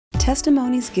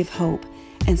Testimonies give hope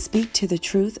and speak to the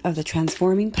truth of the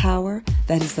transforming power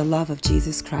that is the love of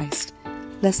Jesus Christ.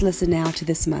 Let's listen now to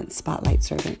this month's Spotlight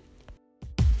Servant.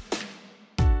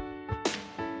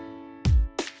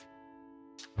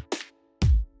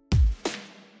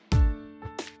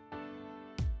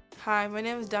 Hi, my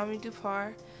name is D.Min.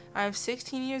 I am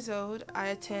 16 years old. I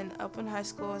attend Upland High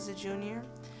School as a junior.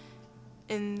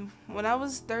 And when I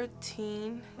was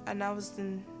 13 and I was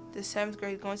in the 7th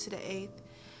grade going to the 8th,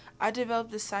 I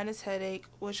developed a sinus headache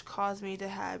which caused me to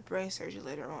have brain surgery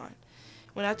later on.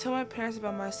 When I told my parents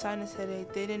about my sinus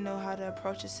headache, they didn't know how to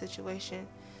approach the situation.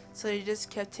 So they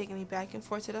just kept taking me back and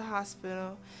forth to the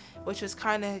hospital, which was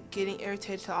kind of getting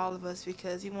irritated to all of us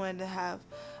because we wanted to have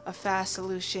a fast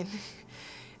solution.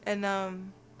 And I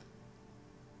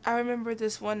remember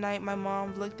this one night my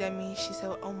mom looked at me. She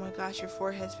said, "Oh my gosh, your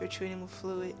forehead's protruding with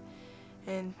fluid."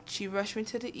 And she rushed me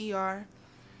to the ER.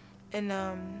 And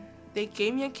they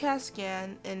gave me a CAT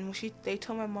scan, and they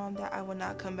told my mom that I would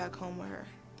not come back home with her.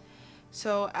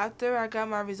 So after I got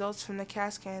my results from the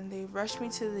CAT scan, they rushed me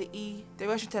to the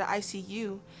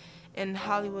ICU in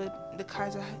Hollywood, the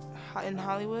Kaiser in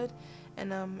Hollywood.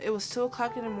 And it was 2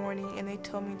 o'clock in the morning, and they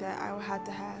told me that I would have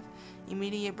to have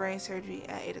immediate brain surgery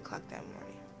at 8 o'clock that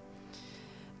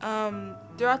morning.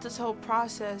 Throughout this whole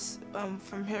process,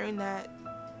 from hearing that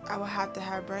I would have to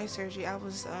have brain surgery, I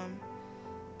was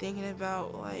thinking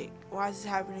about, like, why is this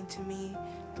happening to me?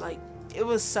 Like, it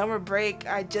was summer break.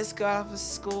 I just got off of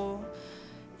school,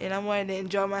 and I wanted to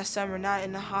enjoy my summer, not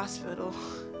in the hospital.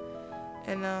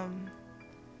 And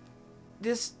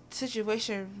this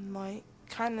situation, like,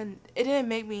 it didn't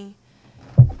make me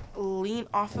lean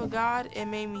off of God. It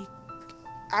made me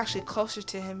actually closer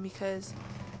to Him, because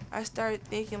I started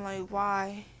thinking, like,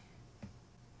 why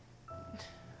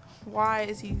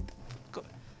is He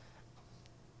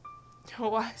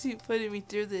putting me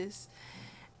through this?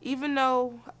 Even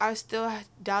though I still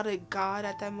doubted God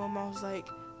at that moment, I was like,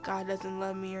 God doesn't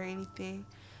love me or anything.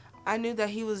 I knew that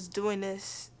He was doing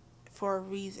this for a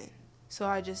reason. So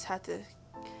I just had to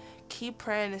keep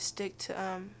praying and stick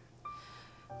to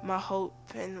my hope,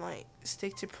 and, like,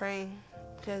 stick to praying,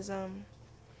 because at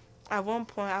one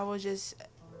point I was just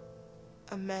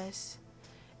a mess,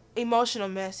 emotional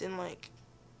mess, and, like,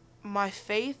 my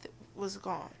faith was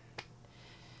gone.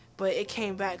 But it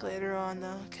came back later on,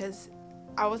 though, because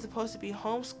I was supposed to be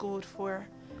homeschooled for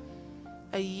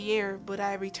a year, but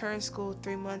I returned school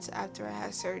 3 months after I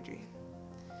had surgery.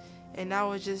 And I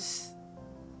was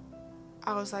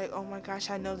like, oh my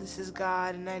gosh, I know this is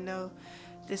God, and I know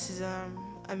this is a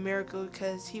miracle,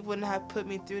 because He wouldn't have put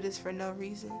me through this for no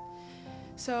reason.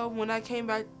 So when I came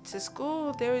back to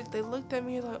school, they looked at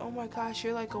me like, oh my gosh,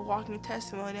 you're like a walking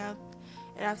testimony.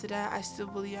 And after that, I still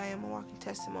believe I am a walking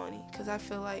testimony, because I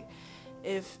feel like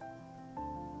if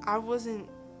I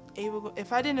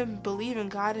didn't believe in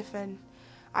God, if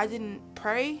I didn't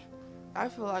pray, I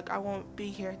feel like I won't be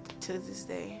here to this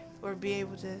day, or be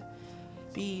able to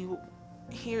be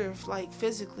here, like,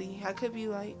 physically. I could be,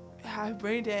 like, have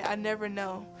brain dead. I never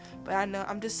know. But I know,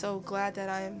 I'm just so glad that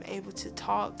I am able to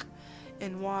talk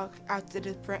and walk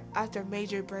after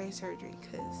major brain surgery,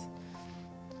 because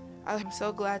I'm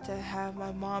so glad to have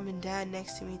my mom and dad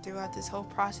next to me throughout this whole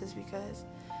process, because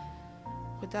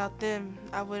without them,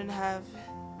 I wouldn't have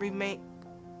remained,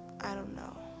 I don't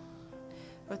know.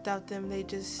 Without them,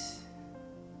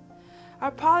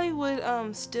 I probably would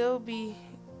still be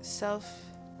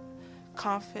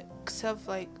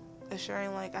like,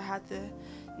 assuring, like, I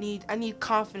need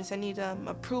confidence. I need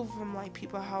approval from, like,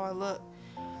 people, how I look,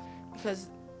 because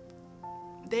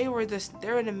they were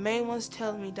the main ones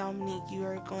telling me, Dominique, you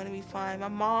are going to be fine. My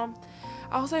mom,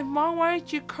 I was like, Mom, why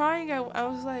aren't you crying? I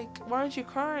was like, why aren't you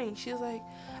crying? She was like,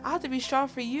 I have to be strong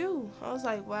for you. I was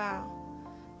like, wow,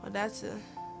 well, that's a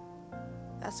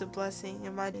blessing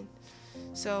in my.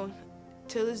 So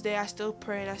to this day, I still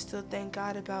pray, and I still thank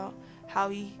God about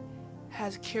how He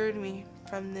has cured me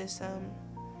from this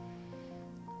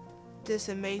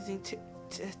amazing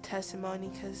testimony,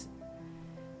 because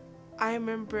I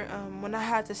remember when I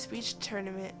had the speech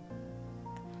tournament,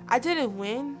 I didn't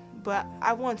win, but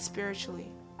I won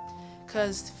spiritually,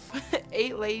 because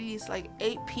 8 ladies, like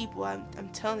 8 people, I'm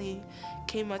telling you,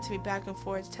 came up to me back and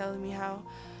forth telling me how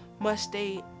much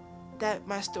that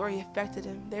my story affected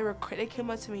them. They came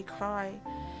up to me crying,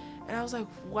 and I was like,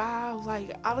 wow,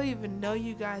 like, I don't even know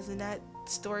you guys, and that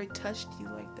story touched you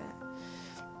like that.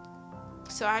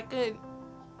 So I could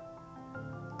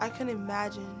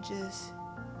imagine just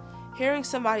hearing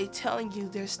somebody telling you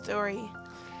their story.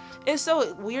 It's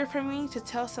so weird for me to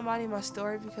tell somebody my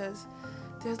story, because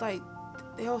there's, like,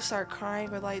 they'll start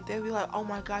crying, or, like, they'll be like, oh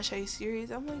my gosh, are you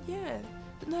serious? I'm like, yeah,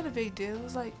 not a big deal.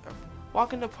 It's like a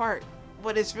walk in the park,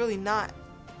 but it's really not.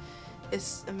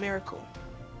 It's a miracle,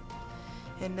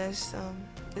 and that's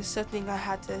it's something I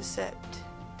had to accept.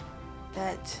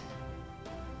 That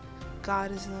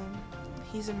God is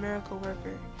He's a miracle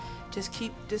worker. Just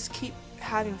keep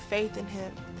having faith in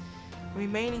Him.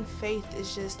 Remaining faith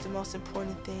is just the most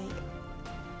important thing,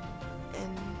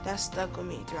 and that stuck with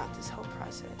me throughout this whole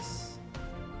process.